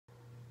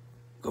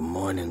Good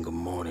morning, good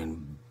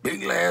morning.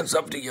 Big Lance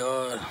up the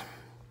yard.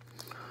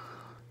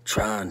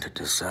 Trying to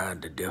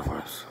decide the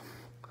difference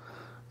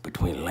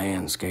between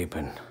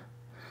landscaping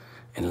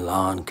and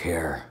lawn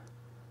care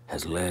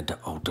has led to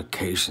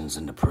altercations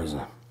in the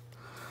prison.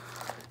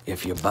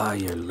 If you buy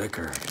your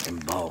liquor in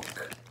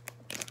bulk,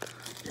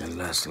 you're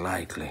less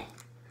likely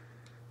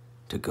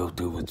to go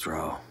through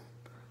withdrawal.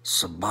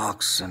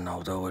 Suboxone,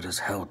 although it is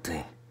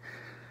healthy,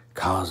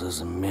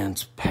 causes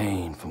immense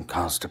pain from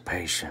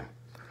constipation.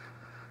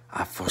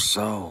 I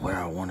foresaw where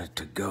I wanted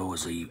to go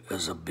as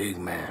a big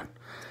man,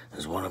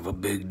 as one of the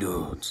big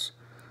dudes.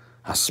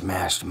 I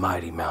smashed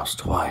Mighty Mouse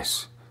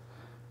twice.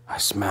 I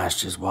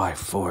smashed his wife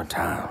 4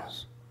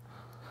 times.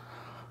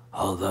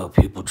 Although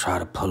people try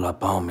to pull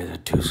up on me, they're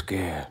too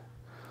scared.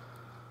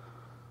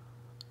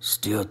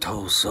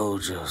 Steel-toed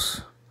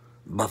soldiers,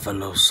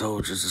 buffalo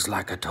soldiers, is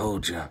like I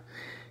told you.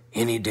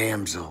 Any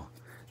damsel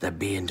that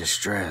be in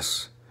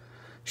distress,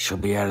 she'll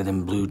be out of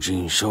them blue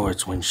jean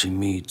shorts when she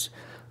meets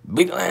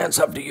Big Lance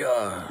up the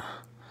yard.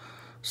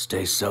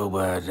 Stay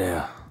sober out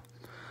there.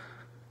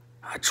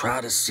 I try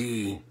to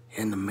see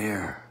in the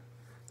mirror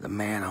the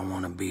man I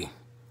want to be.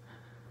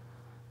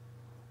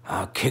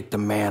 I'll kick the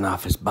man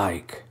off his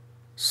bike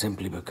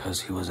simply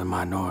because he was a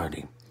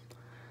minority.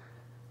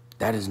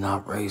 That is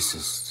not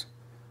racist.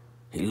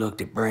 He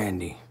looked at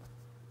Brandy,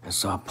 and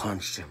so I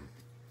punched him.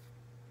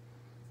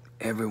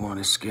 Everyone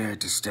is scared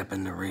to step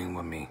in the ring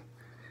with me.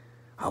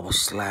 I will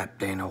slap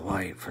Dana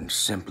White for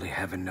simply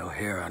having no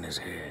hair on his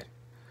head.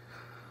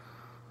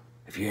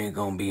 If you ain't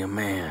gonna be a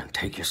man,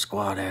 take your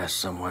squad ass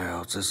somewhere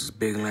else. This is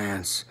Big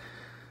Lance.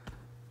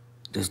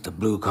 This is the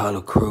Blue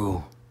Collar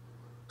Crew.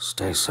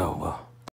 Stay sober.